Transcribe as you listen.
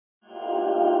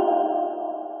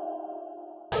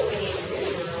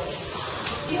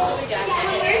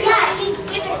Yeah, she's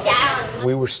with her dad.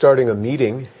 We were starting a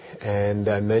meeting, and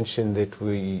I mentioned that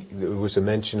there was a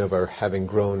mention of our having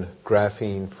grown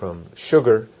graphene from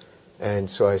sugar, and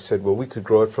so I said, well, we could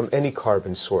grow it from any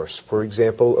carbon source. For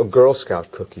example, a Girl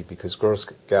Scout cookie, because Girl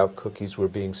Scout cookies were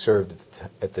being served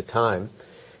at the time.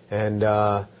 And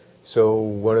so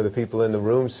one of the people in the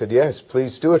room said, yes,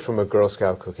 please do it from a Girl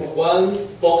Scout cookie. One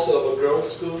box of a Girl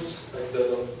Scouts, like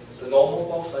the normal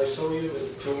box I show you,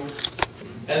 is 2.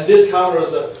 And this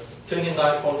covers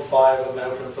 29.5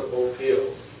 American football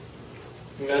fields.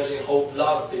 Imagine how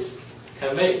large this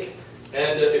can make.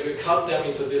 And if we cut them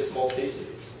into these small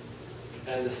pieces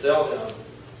and sell them,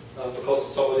 because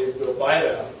somebody will buy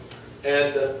them,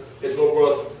 and it will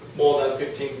worth more than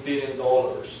 $15 billion.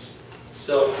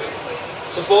 So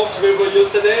the box we will use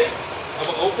today, I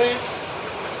will open it,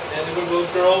 and we will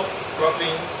throw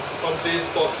graphene from this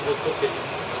box with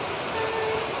cookies.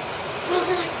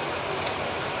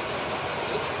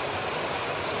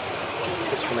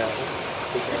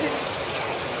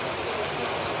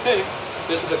 Okay,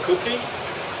 this is the cookie.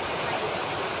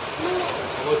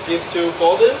 We'll give to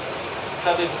Gordon,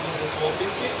 cut it into small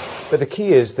pieces. But the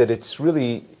key is that it's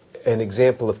really an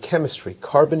example of chemistry.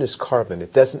 Carbon is carbon.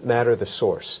 It doesn't matter the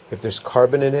source. If there's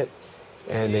carbon in it,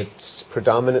 and it's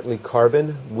predominantly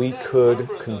carbon, we could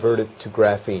convert it to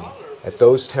graphene. At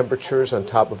those temperatures on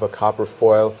top of a copper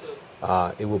foil,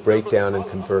 it will break down and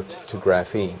convert to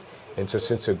graphene. And so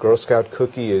since a Girl Scout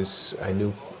cookie I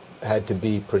knew had to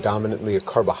be predominantly a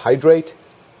carbohydrate,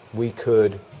 we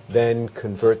could then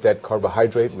convert that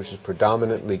carbohydrate, which is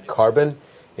predominantly carbon,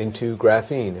 into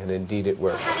graphene, and indeed it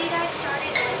worked. Have you guys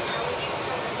started selling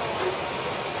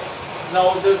it?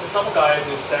 Now there's some guys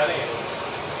who are selling it,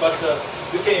 but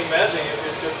you can imagine if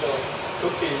you took the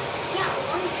cookies. Yeah,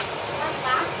 one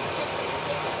last.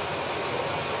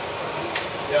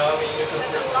 Yeah, I mean if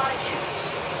it's That's a lot of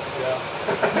cash. yeah.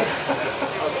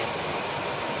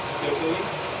 Still doing?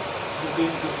 You're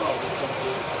doing good job.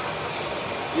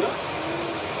 Yeah.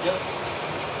 Yeah.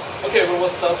 Okay, we will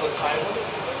start the timer.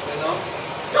 You know.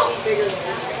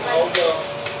 All the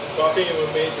graphene we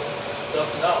made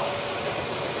just now.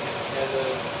 And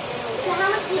So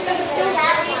how much do you guys do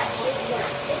that much? Is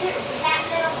it that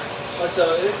little much? but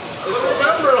if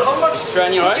remember how much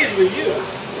cookies we use,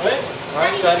 right?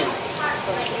 Right, Shani.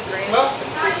 Well,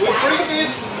 we bring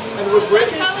this and we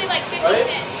break it, Probably like 50 right?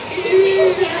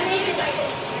 cents.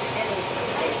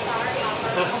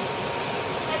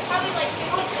 That's probably like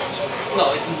 50 cents. No,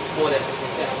 it's more than 50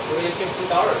 cents. Really $50.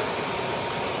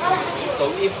 So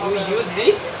if we use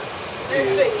this,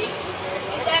 Is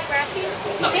that graphene?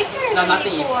 no,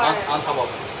 nothing is on top of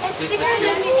it. It's This thicker is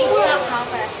than it's not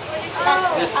copper.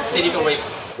 this silicon rate.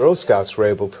 Girl Scouts were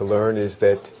able to learn is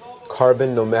that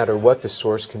carbon, no matter what the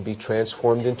source, can be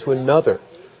transformed into another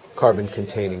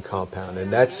carbon-containing compound.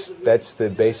 And that's the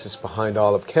basis behind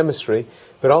all of chemistry.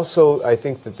 But also, I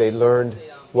think that they learned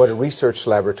what a research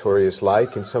laboratory is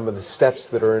like and some of the steps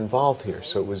that are involved here.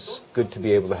 So it was good to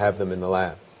be able to have them in the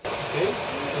lab. Okay.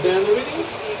 Then the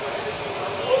readings?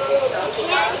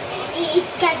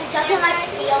 Because it doesn't like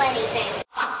feel anything.